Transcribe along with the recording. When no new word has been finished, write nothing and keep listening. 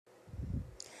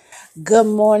Good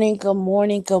morning, good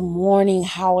morning, good morning.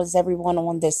 How is everyone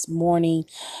on this morning?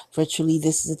 For truly,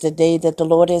 this is the day that the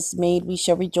Lord has made. We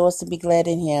shall rejoice and be glad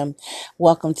in Him.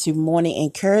 Welcome to Morning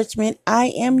Encouragement.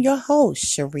 I am your host,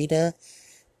 Sharita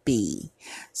B.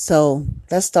 So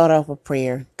let's start off with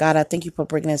prayer. God, I thank you for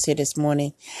bringing us here this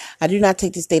morning. I do not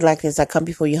take this day like this. I come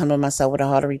before you, humble myself with a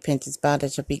heart of repentance, bound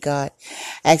at your feet, God.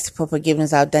 Ask for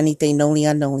forgiveness. I've done anything knowingly,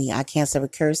 unknowingly. I cancel every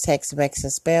curse, hex, vex,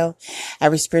 and spell,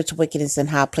 every spiritual wickedness in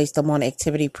high place, demonic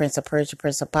activity, prince of Persia,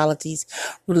 principalities,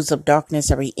 rulers of darkness,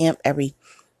 every imp, every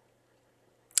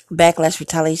backlash,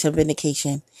 retaliation,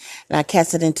 vindication. And I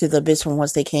cast it into the abyss from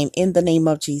whence they came in the name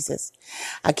of Jesus.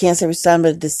 I cancel every sign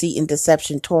of deceit and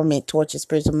deception, torment, torture,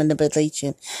 spirits of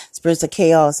manipulation, spirits of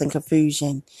chaos and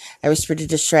confusion, every spirit of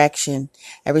distraction,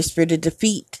 every spirit of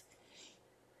defeat.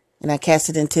 And I cast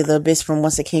it into the abyss from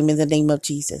whence it came in the name of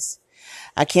Jesus.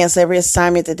 I cancel every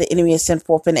assignment that the enemy has sent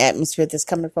forth in the atmosphere that's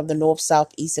coming from the north,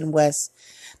 south, east, and west.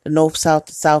 The north, south,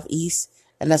 the southeast.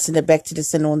 And I send it back to the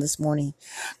center on this morning.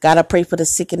 God, I pray for the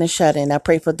sick and the shut in. I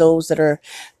pray for those that are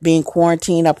being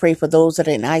quarantined. I pray for those that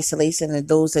are in isolation and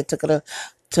those that took it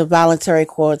to voluntary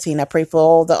quarantine. I pray for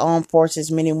all the armed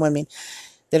forces, men and women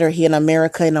that are here in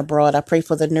America and abroad. I pray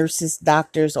for the nurses,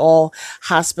 doctors, all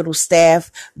hospital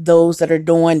staff, those that are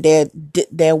doing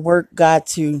their work, God,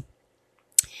 to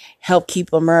help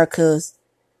keep America's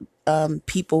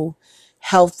people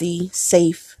healthy,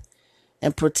 safe,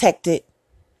 and protected.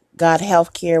 God,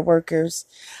 healthcare workers.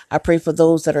 I pray for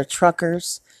those that are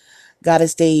truckers. God,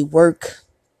 as they work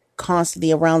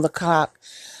constantly around the clock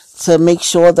to make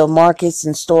sure the markets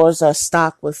and stores are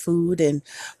stocked with food and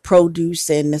produce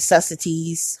and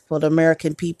necessities for the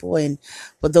American people and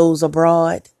for those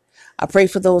abroad. I pray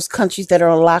for those countries that are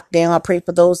on lockdown. I pray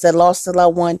for those that lost a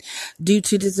loved one due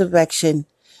to this infection,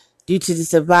 due to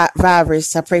this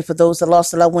virus. I pray for those that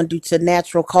lost a loved one due to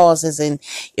natural causes and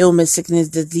illness, sickness,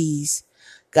 disease.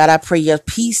 God, I pray your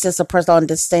peace that surpasses all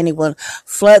understanding will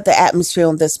flood the atmosphere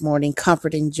on this morning.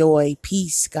 Comfort and joy,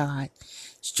 peace, God.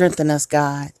 Strengthen us,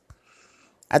 God.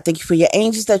 I thank you for your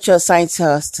angels that you assigned to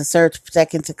us to search, to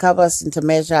protect, and to cover us and to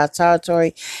measure our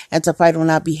territory and to fight on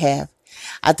our behalf.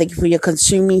 I thank you for your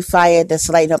consuming fire that's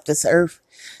lighting up this earth.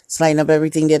 It's lighting up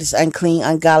everything that is unclean,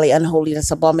 ungodly, unholy, that's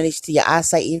abomination to your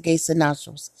eyesight, ear gates, and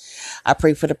nostrils. I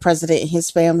pray for the president and his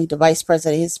family, the vice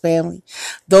president and his family,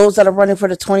 those that are running for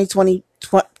the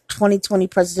 2020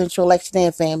 presidential election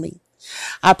and family.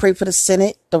 I pray for the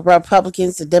Senate, the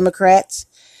Republicans, the Democrats,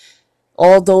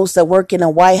 all those that work in the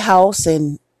White House,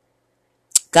 and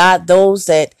God, those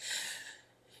that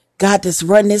God just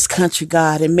run this country,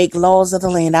 God, and make laws of the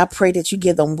land. I pray that you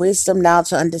give them wisdom,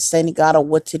 knowledge, and understanding, God, of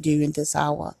what to do in this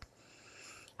hour.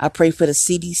 I pray for the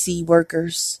CDC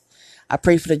workers. I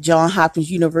pray for the Johns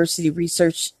Hopkins University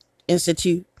Research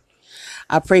Institute.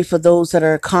 I pray for those that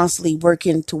are constantly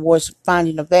working towards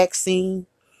finding a vaccine.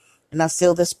 And I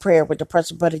seal this prayer with the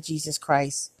precious blood of Jesus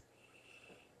Christ.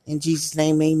 In Jesus'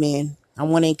 name, amen. I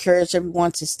want to encourage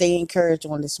everyone to stay encouraged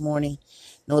on this morning.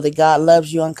 Know that God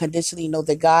loves you unconditionally. Know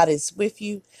that God is with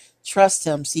you. Trust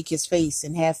Him, seek His face,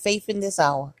 and have faith in this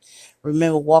hour.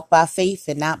 Remember, walk by faith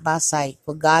and not by sight.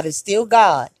 For God is still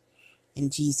God. In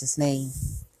Jesus' name.